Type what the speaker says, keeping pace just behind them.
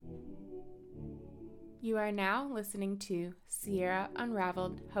You are now listening to Sierra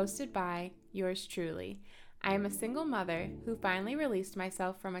Unraveled, hosted by yours truly. I am a single mother who finally released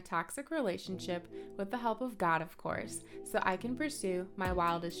myself from a toxic relationship with the help of God, of course, so I can pursue my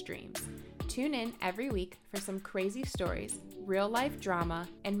wildest dreams. Tune in every week for some crazy stories, real life drama,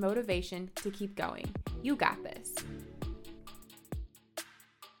 and motivation to keep going. You got this.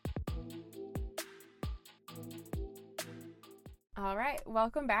 All right,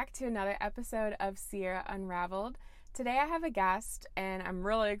 welcome back to another episode of Sierra Unraveled. Today I have a guest, and I'm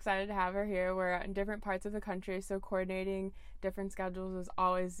really excited to have her here. We're in different parts of the country, so coordinating different schedules is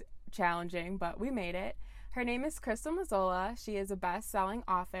always challenging, but we made it. Her name is Crystal Mazzola. She is a best-selling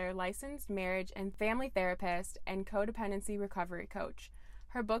author, licensed marriage and family therapist, and codependency recovery coach.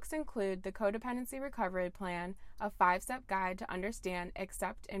 Her books include The Codependency Recovery Plan, a 5-step guide to understand,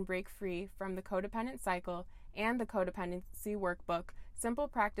 accept, and break free from the codependent cycle, and the Codependency Workbook, Simple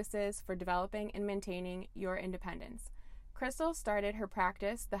Practices for Developing and Maintaining Your Independence. Crystal started her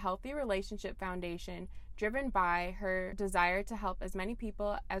practice, the Healthy Relationship Foundation, driven by her desire to help as many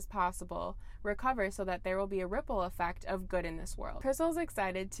people as possible recover so that there will be a ripple effect of good in this world. Crystal's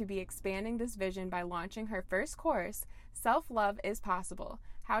excited to be expanding this vision by launching her first course, Self-Love is Possible: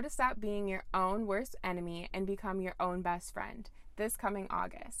 How to Stop Being Your Own Worst Enemy and Become Your Own Best Friend, this coming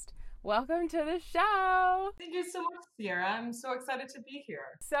August. Welcome to the show. Thank you so much, Sierra. I'm so excited to be here.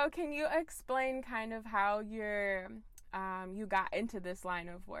 So can you explain kind of how you got into this line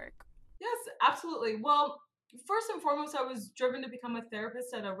of work? Yes, absolutely. Well, first and foremost, I was driven to become a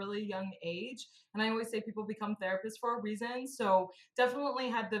therapist at a really young age. And I always say people become therapists for a reason. So definitely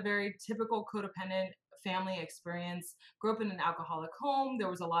had the very typical codependent family experience. Grew up in an alcoholic home.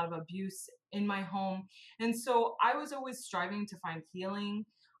 There was a lot of abuse in my home. And so I was always striving to find healing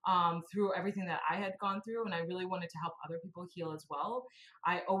through everything that I had gone through. And I really wanted to help other people heal as well.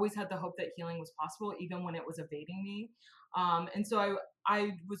 I always had the hope that healing was possible, even when it was evading me. And so I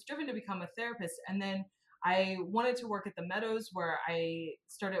was driven to become a therapist. And then I wanted to work at the Meadows, where I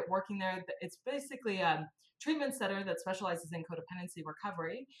started working there. It's basically a treatment center that specializes in codependency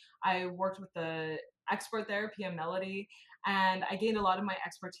recovery. I worked with the expert there, Pia Melody, and I gained a lot of my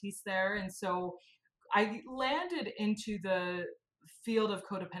expertise there. And so I landed into the field of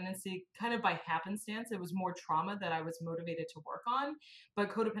codependency kind of by happenstance. It was more trauma that I was motivated to work on, but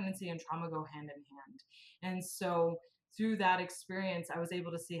codependency and trauma go hand in hand. And so through that experience, I was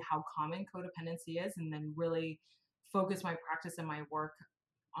able to see how common codependency is and then really focus my practice and my work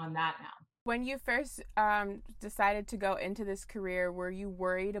on that now. When you first decided to go into this career, were you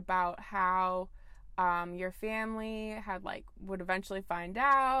worried about how your family had would eventually find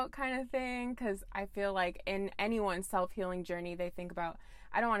out kind of thing? Because I feel like in anyone's self-healing journey, they think about,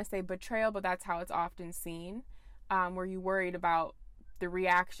 I don't want to say betrayal, but that's how it's often seen. Were you worried about the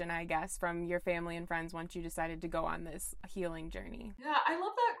reaction, I guess, from your family and friends once you decided to go on this healing journey? Yeah, I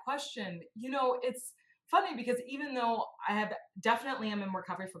love that question. It's funny because even though I have definitely am in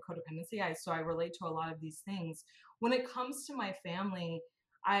recovery for codependency, so I relate to a lot of these things. When it comes to my family,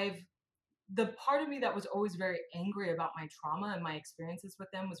 I've the part of me that was always very angry about my trauma and my experiences with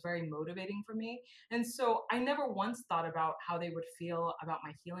them was very motivating for me. And so I never once thought about how they would feel about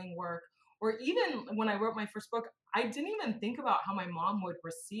my healing work. Or even when I wrote my first book, I didn't even think about how my mom would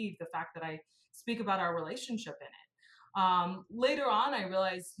receive the fact that I speak about our relationship in it. Later on, I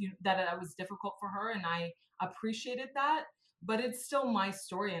realized that it was difficult for her, and I appreciated that. But it's still my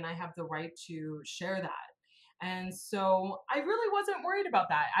story, and I have the right to share that. And so I really wasn't worried about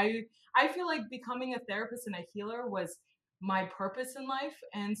that. I feel like becoming a therapist and a healer was my purpose in life,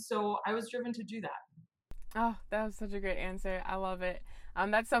 and so I was driven to do that. Oh, that was such a great answer. I love it.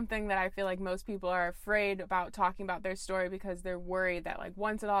 That's something that I feel like most people are afraid about talking about their story because they're worried that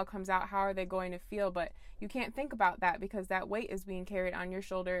once it all comes out, how are they going to feel? But you can't think about that because that weight is being carried on your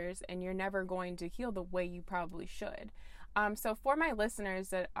shoulders and you're never going to heal the way you probably should. So for my listeners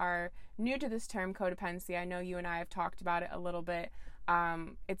that are new to this term codependency, I know you and I have talked about it a little bit.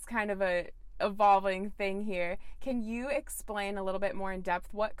 It's kind of a evolving thing here. Can you explain a little bit more in depth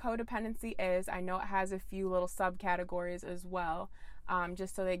what codependency is? I know it has a few little subcategories as well,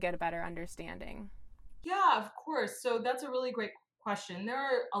 just so they get a better understanding. Yeah, of course. So that's a really great question. There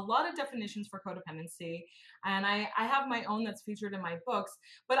are a lot of definitions for codependency, and I have my own that's featured in my books,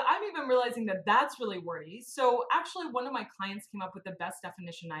 but I'm even realizing that that's really wordy. So actually, one of my clients came up with the best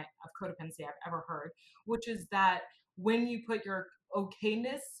definition of codependency I've ever heard, which is that when you put your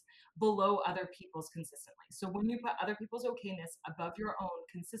okayness below other people's consistently. So when you put other people's okayness above your own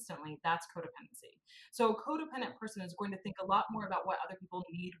consistently, that's codependency. So a codependent person is going to think a lot more about what other people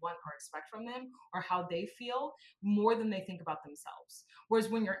need, want, or expect from them, or how they feel, more than they think about themselves. Whereas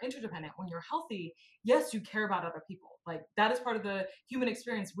when you're interdependent, when you're healthy, yes, you care about other people. Like that is part of the human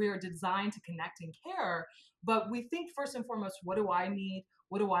experience. We are designed to connect and care, but we think first and foremost, what do I need?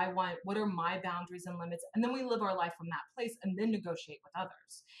 What do I want? What are my boundaries and limits? And then we live our life from that place and then negotiate with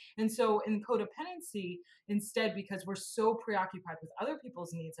others. And so in codependency, instead, because we're so preoccupied with other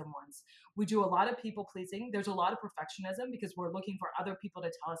people's needs and wants, we do a lot of people pleasing. There's a lot of perfectionism because we're looking for other people to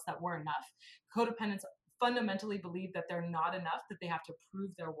tell us that we're enough. Codependents fundamentally believe that they're not enough, that they have to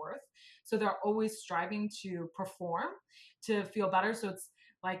prove their worth. So they're always striving to perform to feel better. So it's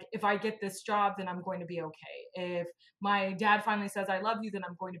like, if I get this job, then I'm going to be okay. If my dad finally says I love you, then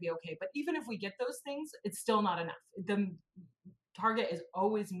I'm going to be okay. But even if we get those things, it's still not enough. The target is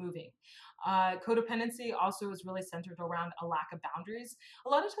always moving. Codependency also is really centered around a lack of boundaries. A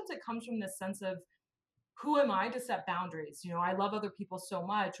lot of times it comes from this sense of, who am I to set boundaries? You know, I love other people so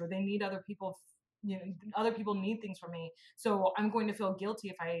much, or they need other people, you know, other people need things from me. So I'm going to feel guilty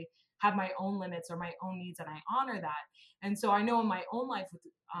if I have my own limits or my own needs and I honor that. And so I know in my own life with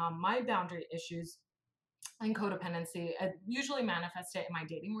my boundary issues and codependency, it usually manifested in my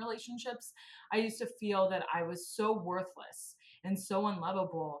dating relationships. I used to feel that I was so worthless and so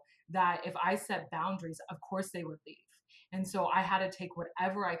unlovable that if I set boundaries, of course they would leave. And so I had to take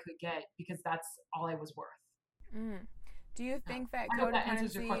whatever I could get because that's all I was worth. Mm. Do you think that I hope that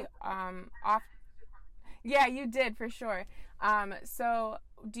answers your codependency question. off yeah, you did for sure. So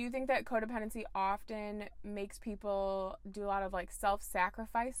do you think that codependency often makes people do a lot of like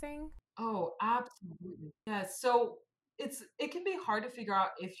self-sacrificing? Oh, absolutely. Yes. So it can be hard to figure out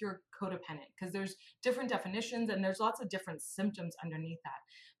if you're codependent because there's different definitions and there's lots of different symptoms underneath that.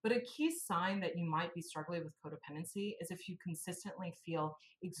 But a key sign that you might be struggling with codependency is if you consistently feel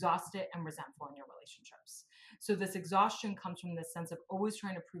exhausted and resentful in your relationships. So this exhaustion comes from this sense of always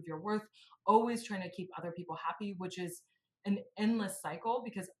trying to prove your worth, always trying to keep other people happy, which is an endless cycle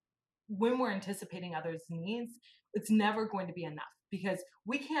because when we're anticipating others' needs, it's never going to be enough because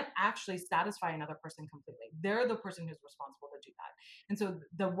we can't actually satisfy another person completely. They're the person who's responsible to do that. And so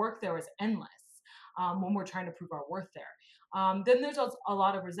the work there is endless when we're trying to prove our worth there. Then there's also a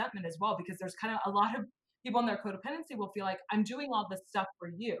lot of resentment as well because there's kind of a lot of people in their codependency will feel like, I'm doing all this stuff for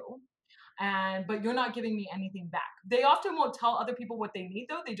you, and but you're not giving me anything back. They often won't tell other people what they need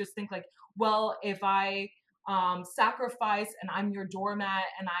though. They just think like, well, if I sacrifice and I'm your doormat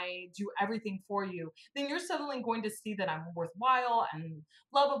and I do everything for you, then you're suddenly going to see that I'm worthwhile and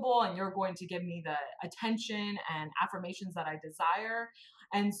lovable, and you're going to give me the attention and affirmations that I desire.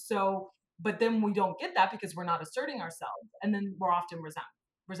 And so, but then we don't get that because we're not asserting ourselves, and then we're often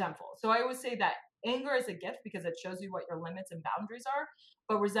resentful. So I always say that anger is a gift because it shows you what your limits and boundaries are,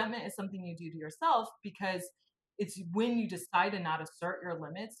 but resentment is something you do to yourself because it's when you decide to not assert your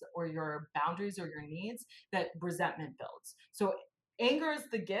limits or your boundaries or your needs that resentment builds. So anger is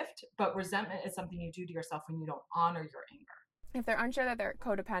the gift, but resentment is something you do to yourself when you don't honor your anger. If they're unsure that they're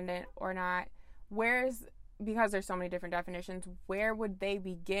codependent or not, where's because there's so many different definitions, where would they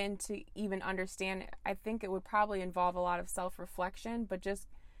begin to even understand? I think it would probably involve a lot of self-reflection, but just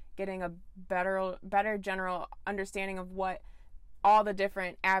getting a better general understanding of what all the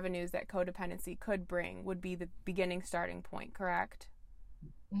different avenues that codependency could bring would be the beginning starting point, correct?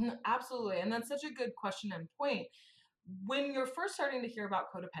 Absolutely. And that's such a good question and point. When you're first starting to hear about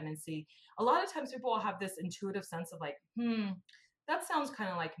codependency, a lot of times people will have this intuitive sense of like, that sounds kind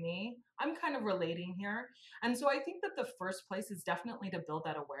of like me. I'm kind of relating here. And so I think that the first place is definitely to build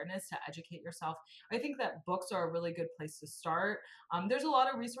that awareness, to educate yourself. I think that books are a really good place to start. There's a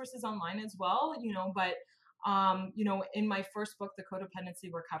lot of resources online as well, but in my first book, The Codependency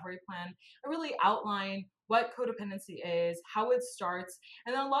Recovery Plan, I really outline what codependency is, how it starts.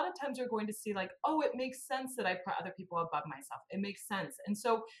 And then a lot of times you're going to see like, oh, it makes sense that I put other people above myself. It makes sense. And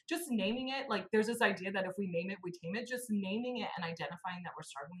so just naming it, like there's this idea that if we name it, we tame it. Just naming it and identifying that we're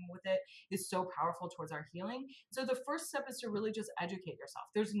struggling with it is so powerful towards our healing. So the first step is to really just educate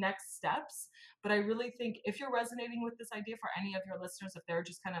yourself. There's next steps, but I really think if you're resonating with this idea for any of your listeners, if they're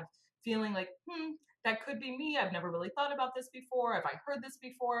just kind of feeling like, that could be me. I've never really thought about this before. Have I heard this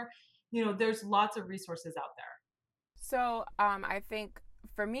before? There's lots of resources out there. So I think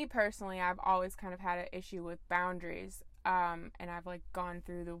for me personally, I've always kind of had an issue with boundaries. And I've like gone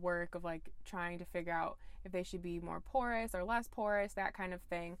through the work of like trying to figure out if they should be more porous or less porous, that kind of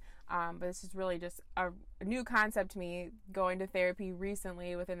thing. But this is really just a new concept to me, going to therapy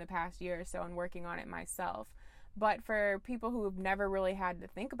recently within the past year or so and working on it myself. But for people who have never really had to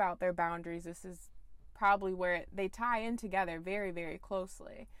think about their boundaries, this is probably where they tie in together very, very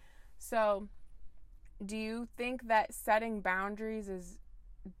closely. So, do you think that setting boundaries is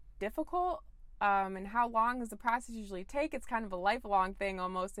difficult? And how long does the process usually take? It's kind of a lifelong thing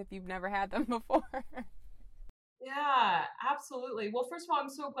almost if you've never had them before. Yeah, absolutely. Well, first of all, I'm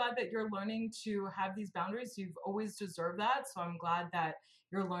so glad that you're learning to have these boundaries. You've always deserved that. So I'm glad that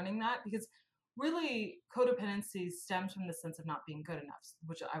you're learning that because really codependency stems from the sense of not being good enough,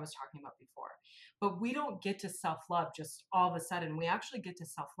 which I was talking about before. But we don't get to self love just all of a sudden. We actually get to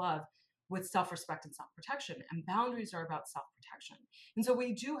self love with self respect and self protection. And boundaries are about self protection. And so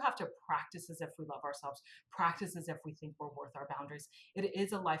we do have to practice as if we love ourselves, practice as if we think we're worth our boundaries. It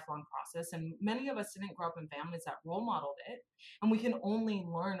is a lifelong process. And many of us didn't grow up in families that role modeled it. And we can only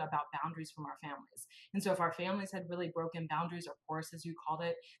learn about boundaries from our families. And so if our families had really broken boundaries or porous, as you called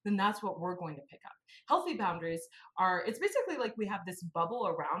it, then that's what we're going to pick up. Healthy boundaries are, it's basically like we have this bubble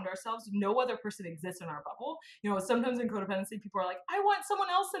around ourselves. No other person exists in our bubble. Sometimes in codependency, people are like, I want someone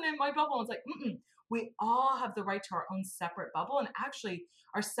else in my bubble. And it's like, mm-mm. We all have the right to our own separate bubble. And actually,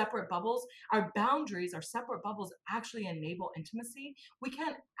 our separate bubbles, our boundaries, our separate bubbles actually enable intimacy. We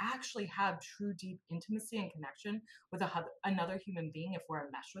can't actually have true, deep intimacy and connection with another human being if we're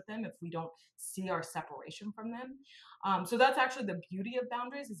enmeshed with them, if we don't see our separation from them. So that's actually the beauty of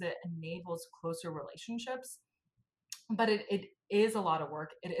boundaries is it enables closer relationships, but it is a lot of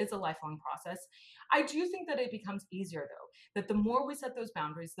work. It is a lifelong process. I do think that it becomes easier though, that the more we set those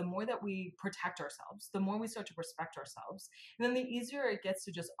boundaries, the more that we protect ourselves, the more we start to respect ourselves, and then the easier it gets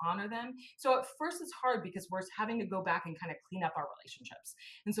to just honor them. So at first it's hard because we're having to go back and kind of clean up our relationships.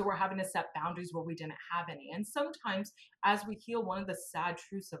 And so we're having to set boundaries where we didn't have any. And sometimes as we heal, one of the sad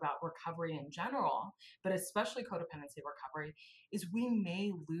truths about recovery in general, but especially codependency recovery, is we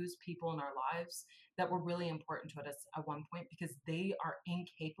may lose people in our lives that were really important to us at one point because they are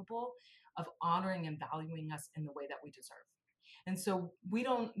incapable of honoring and valuing us in the way that we deserve. And so we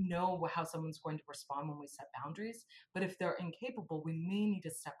don't know how someone's going to respond when we set boundaries, but if they're incapable, we may need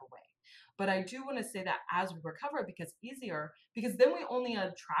to step away. But I do want to say that as we recover, it becomes easier because then we only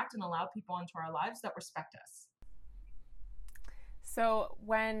attract and allow people into our lives that respect us. So,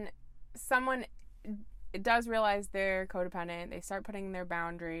 when someone does realize they're codependent, they start putting their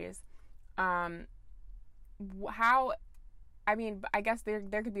boundaries. Um, how I mean, I guess there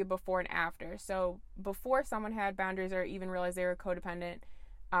could be a before and after. So before someone had boundaries or even realized they were codependent,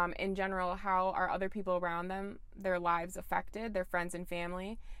 in general, how are other people around them, their lives affected, their friends and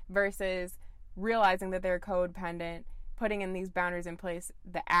family, versus realizing that they're codependent, putting in these boundaries in place,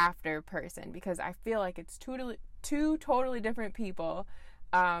 the after person? Because I feel like it's two totally different people.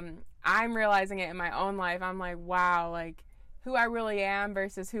 I'm realizing it in my own life. I'm like, wow, like who I really am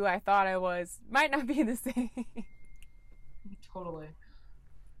versus who I thought I was might not be the same. Totally.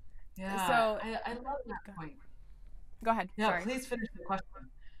 Yeah, So, I love that point. go ahead. Yeah, Sorry. please finish the question.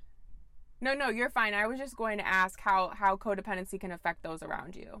 No, you're fine. I was just going to ask how codependency can affect those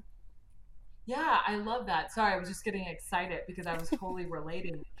around you. Yeah, I love that. Sorry, I was just getting excited because I was totally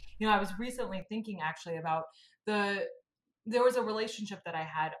relating. I was recently thinking actually about the there was a relationship that I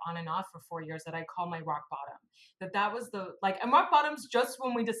had on and off for 4 years that I call my rock bottom. That was the like, and rock bottom's just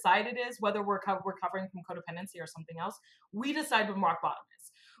when we decide it is, whether we're recovering from codependency or something else. We decide when rock bottom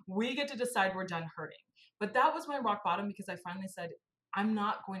is. We get to decide we're done hurting. But that was my rock bottom because I finally said, I'm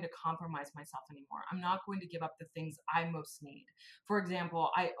not going to compromise myself anymore. I'm not going to give up the things I most need. For example,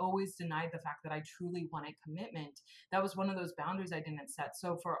 I always denied the fact that I truly wanted commitment. That was one of those boundaries I didn't set.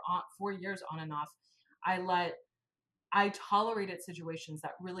 So for 4 years on and off, I tolerated situations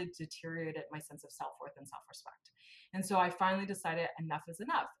that really deteriorated my sense of self worth and self respect. And so I finally decided enough is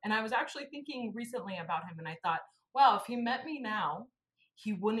enough. And I was actually thinking recently about him and I thought, wow, if he met me now,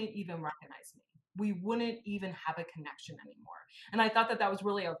 he wouldn't even recognize me. We wouldn't even have a connection anymore. And I thought that was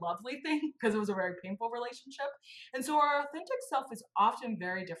really a lovely thing because it was a very painful relationship. And so our authentic self is often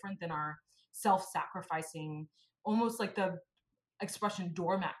very different than our self sacrificing, almost like the expression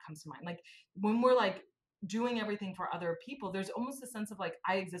doormat comes to mind. Like when we're like doing everything for other people, there's almost a sense of like,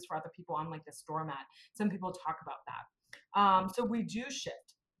 I exist for other people. I'm like this doormat. Some people talk about that. So we do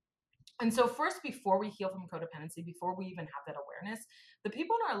shift. And so first, before we heal from codependency, before we even have that awareness, the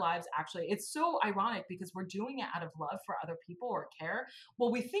people in our lives actually, it's so ironic because we're doing it out of love for other people or care.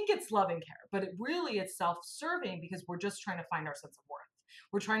 Well, we think it's love and care, but it's self-serving because we're just trying to find our sense of worth.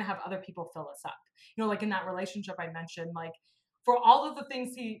 We're trying to have other people fill us up. Like in that relationship I mentioned, like for all of the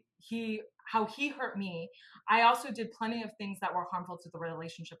things he how he hurt me, I also did plenty of things that were harmful to the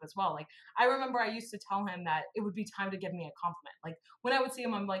relationship as well. Like I remember I used to tell him that it would be time to give me a compliment. Like when I would see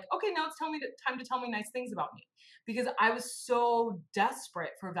him, I'm like, okay, now it's time to tell me nice things about me, because I was so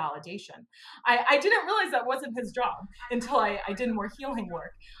desperate for validation. I didn't realize that wasn't his job until I did more healing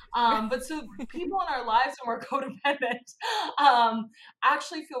work. But so people in our lives when we're codependent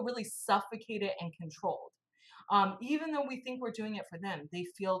actually feel really suffocated and controlled. Even though we think we're doing it for them, they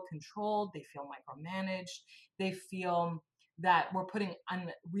feel controlled, they feel micromanaged, they feel that we're putting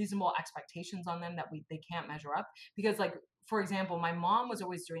unreasonable expectations on them that they can't measure up. Because, like, for example, my mom was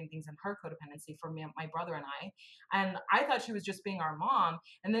always doing things in her codependency for me, my brother and I thought she was just being our mom.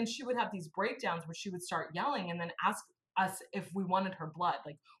 And then she would have these breakdowns where she would start yelling and then ask us if we wanted her blood.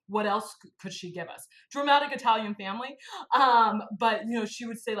 Like, what else could she give us? Dramatic Italian family. But she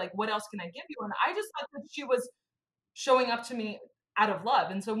would say, like, what else can I give you? And I just thought that she was showing up to me out of love.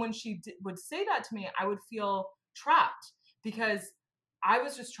 And so when she would say that to me, I would feel trapped because I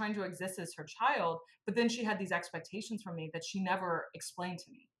was just trying to exist as her child. But then she had these expectations from me that she never explained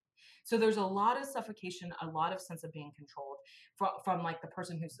to me. So there's a lot of suffocation, a lot of sense of being controlled from like the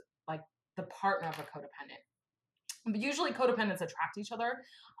person who's like the partner of a codependent. But usually codependents attract each other,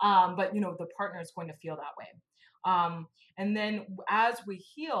 but the partner is going to feel that way. And then as we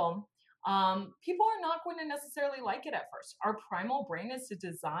heal, people are not going to necessarily like it at first. Our primal brain is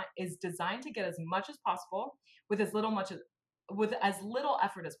designed to get as much as possible with with as little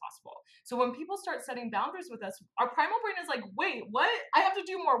effort as possible. So when people start setting boundaries with us, our primal brain is like, wait, what? I have to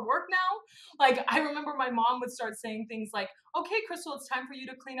do more work now? Like, I remember my mom would start saying things like, okay, Crystal, it's time for you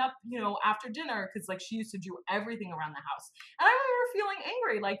to clean up, after dinner. Cause like she used to do everything around the house. And I remember feeling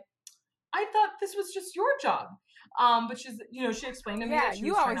angry. Like, I thought this was just your job. But she explained to me Yeah, that she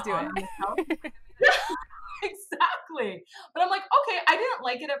you was trying always to do honor it. myself. Exactly. But I'm like, okay, I didn't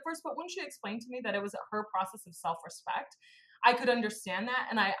like it at first, but when she explained to me that it was her process of self-respect, I could understand that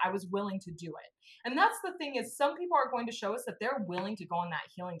and I was willing to do it. And that's the thing is some people are going to show us that they're willing to go on that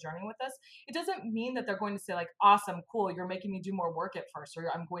healing journey with us. It doesn't mean that they're going to say like, awesome, cool, you're making me do more work at first,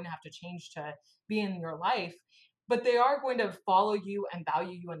 or I'm going to have to change to be in your life. But they are going to follow you and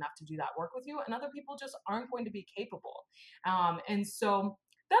value you enough to do that work with you. And other people just aren't going to be capable. And so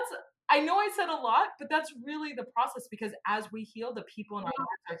that's I know I said a lot, but that's really the process because as we heal, the people in our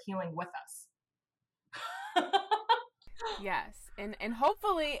lives are healing with us. Yes. And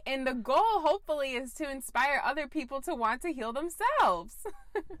hopefully, and the goal hopefully is to inspire other people to want to heal themselves.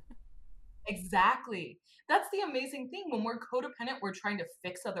 Exactly. That's the amazing thing. When we're codependent, we're trying to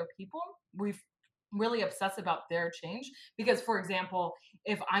fix other people. We really obsess about their change. Because, for example,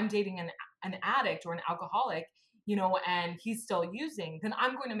 if I'm dating an addict or an alcoholic, and he's still using, then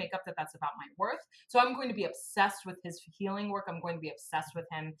I'm going to make up that that's about my worth. So I'm going to be obsessed with his healing work. I'm going to be obsessed with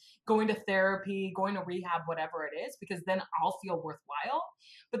him going to therapy, going to rehab, whatever it is, because then I'll feel worthwhile.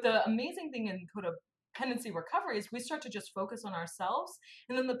 But the amazing thing in codependency recovery is we start to just focus on ourselves.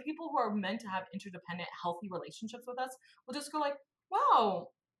 And then the people who are meant to have interdependent, healthy relationships with us will just go like, wow,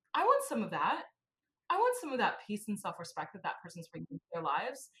 I want some of that. I want some of that peace and self respect that that person's bringing into their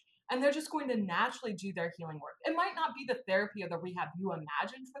lives. And they're just going to naturally do their healing work. It might not be the therapy or the rehab you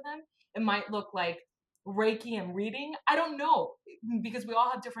imagined for them. It might look like Reiki and reading. I don't know because we all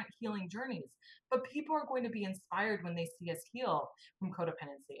have different healing journeys. But people are going to be inspired when they see us heal from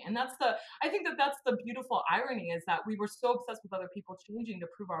codependency. And I think that that's the beautiful irony is that we were so obsessed with other people changing to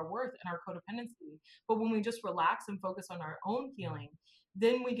prove our worth and our codependency. But when we just relax and focus on our own healing,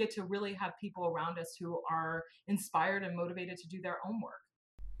 then we get to really have people around us who are inspired and motivated to do their own work.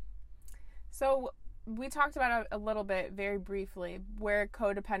 So we talked about a little bit very briefly where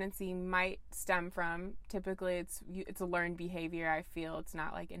codependency might stem from. Typically it's a learned behavior. I feel it's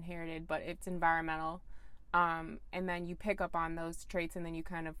not like inherited, but it's environmental. And then you pick up on those traits and then you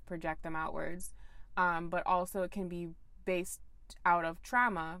kind of project them outwards. But also it can be based out of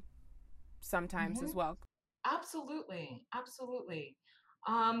trauma sometimes Hmm. as well. Absolutely. Absolutely.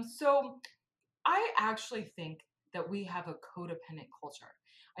 So I actually think that we have a codependent culture.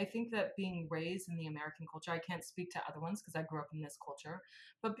 I think that being raised in the American culture, I can't speak to other ones because I grew up in this culture,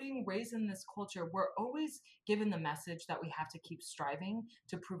 but being raised in this culture, we're always given the message that we have to keep striving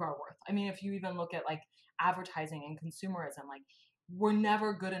to prove our worth. I mean, if you even look at like advertising and consumerism, like we're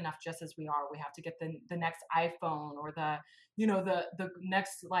never good enough just as we are. We have to get the next iPhone or the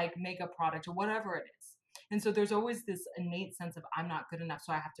next like makeup product or whatever it is. And so there's always this innate sense of I'm not good enough,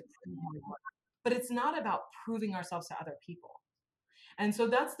 so I have to prove my worth. But it's not about proving ourselves to other people. And so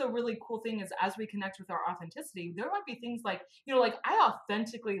that's the really cool thing is as we connect with our authenticity, there might be things like, like I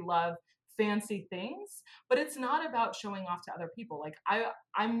authentically love fancy things, but it's not about showing off to other people. Like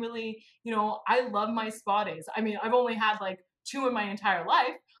I'm really, I love my spa days. I mean, I've only had like two in my entire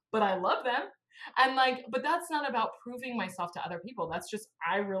life, but I love them. And like, but that's not about proving myself to other people. That's just,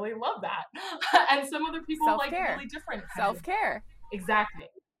 I really love that. And some other people Self like care. really different kinds of, Self care. exactly.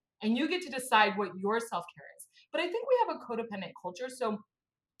 And you get to decide what your self care is. But I think we have a codependent culture. So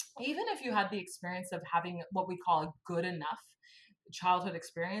even if you had the experience of having what we call a good enough childhood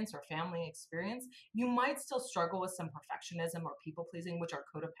experience or family experience, you might still struggle with some perfectionism or people pleasing, which are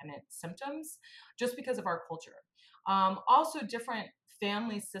codependent symptoms, just because of our culture. Also, different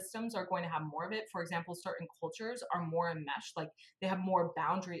family systems are going to have more of it. For example, certain cultures are more enmeshed, like they have more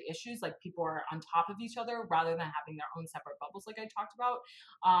boundary issues, like people are on top of each other rather than having their own separate bubbles, like I talked about.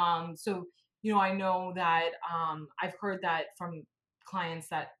 So, I know that I've heard that from clients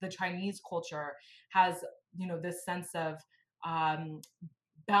that the Chinese culture has, this sense of um,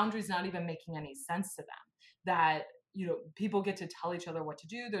 boundaries not even making any sense to them. That people get to tell each other what to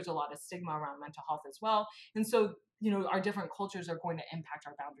do. There's a lot of stigma around mental health as well, and so our different cultures are going to impact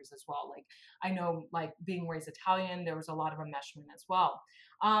our boundaries as well. Like I know, like being raised Italian, there was a lot of enmeshment as well.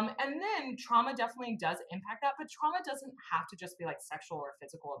 And then trauma definitely does impact that, but trauma doesn't have to just be like sexual or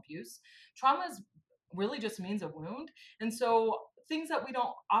physical abuse. Trauma is really just means a wound. And so things that we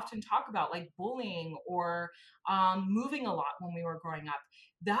don't often talk about, like bullying or moving a lot when we were growing up,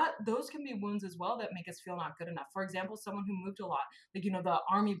 that those can be wounds as well that make us feel not good enough. For example, someone who moved a lot, like the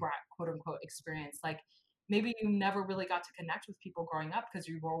army brat quote unquote experience, like maybe you never really got to connect with people growing up because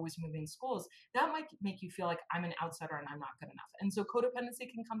you were always moving schools. That might make you feel like I'm an outsider and I'm not good enough. And so codependency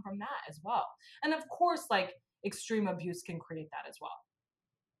can come from that as well. And of course, like extreme abuse can create that as well.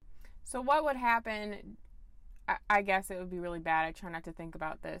 So, what would happen? I guess it would be really bad. I try not to think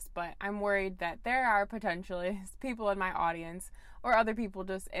about this, but I'm worried that there are potentially people in my audience or other people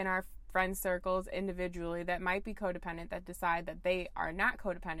just in our friend circles individually that might be codependent that decide that they are not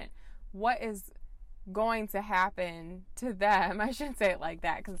codependent. What is going to happen to them? I shouldn't say it like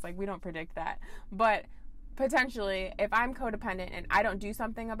that because it's like we don't predict that. But potentially, if I'm codependent and I don't do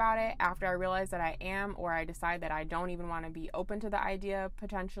something about it after I realize that I am, or I decide that I don't even want to be open to the idea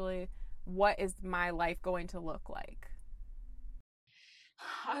potentially, what is my life going to look like?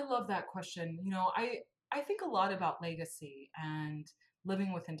 I love that question. I think a lot about legacy and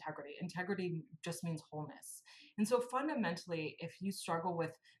living with integrity. Integrity just means wholeness. And so fundamentally, if you struggle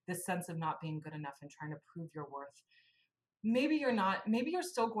with this sense of not being good enough and trying to prove your worth, maybe you're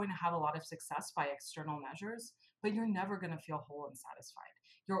still going to have a lot of success by external measures, but you're never going to feel whole and satisfied.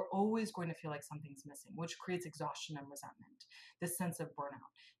 You're always going to feel like something's missing, which creates exhaustion and resentment, this sense of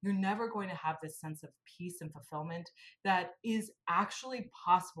burnout. You're never going to have this sense of peace and fulfillment that is actually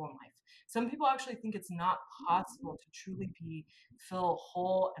possible in life. Some people actually think it's not possible to truly feel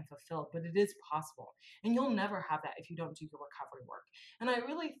whole and fulfilled, but it is possible. And you'll never have that if you don't do your recovery work. And I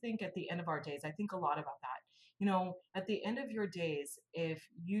really think at the end of our days, I think a lot about that. At the end of your days, if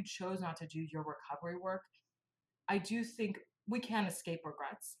you chose not to do your recovery work, I do think we can't escape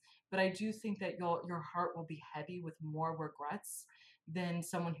regrets, but I do think that your heart will be heavy with more regrets than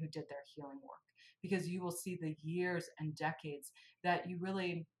someone who did their healing work, because you will see the years and decades that you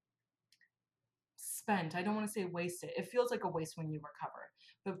really spent. I don't want to say wasted. It feels like a waste when you recover,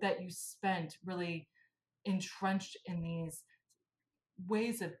 but that you spent really entrenched in these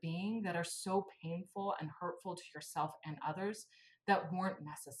ways of being that are so painful and hurtful to yourself and others that weren't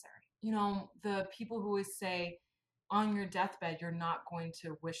necessary. The people who always say on your deathbed, you're not going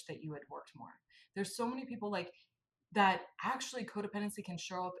to wish that you had worked more. There's so many people like that. Actually, codependency can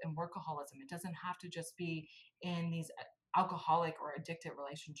show up in workaholism. It doesn't have to just be in these alcoholic or addictive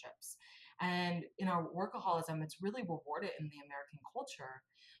relationships. And in our workaholism, it's really rewarded in the American culture,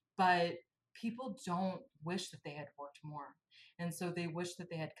 but people don't wish that they had worked more. And so they wish that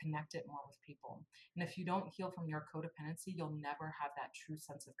they had connected more with people. And if you don't heal from your codependency, you'll never have that true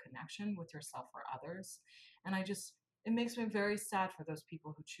sense of connection with yourself or others. And it makes me very sad for those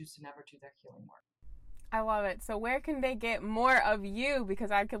people who choose to never do their healing work. I love it. So, where can they get more of you?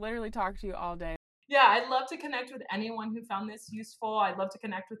 Because I could literally talk to you all day. Yeah, I'd love to connect with anyone who found this useful. I'd love to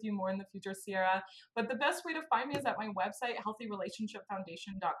connect with you more in the future, Sierra. But the best way to find me is at my website,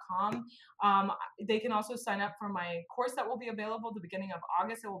 healthyrelationshipfoundation.com. Um, they can also sign up for my course that will be available at the beginning of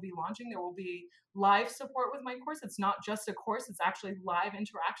August. It will be launching. There will be live support with my course. It's not just a course, it's actually live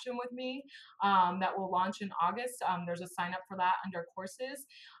interaction with me that will launch in August. There's a sign up for that under courses.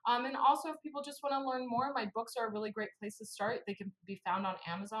 And also, if people just want to learn more, my books are a really great place to start. They can be found on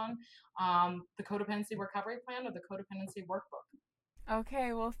Amazon, the Codependency Recovery Plan or the Codependency Workbook.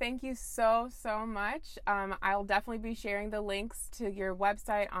 Okay, well, thank you so much. I'll definitely be sharing the links to your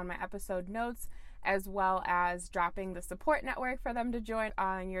website on my episode notes, as well as dropping the support network for them to join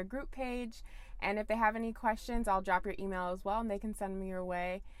on your group page. And if they have any questions, I'll drop your email as well, and they can send me your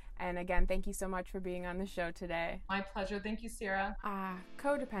way. And again, thank you so much for being on the show today. My pleasure. Thank you, Sierra.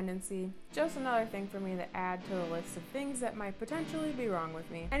 Codependency. Just another thing for me to add to the list of things that might potentially be wrong with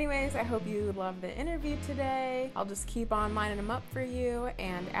me. Anyways, I hope you loved the interview today. I'll just keep on lining them up for you.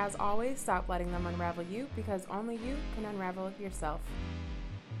 And as always, stop letting them unravel you, because only you can unravel yourself.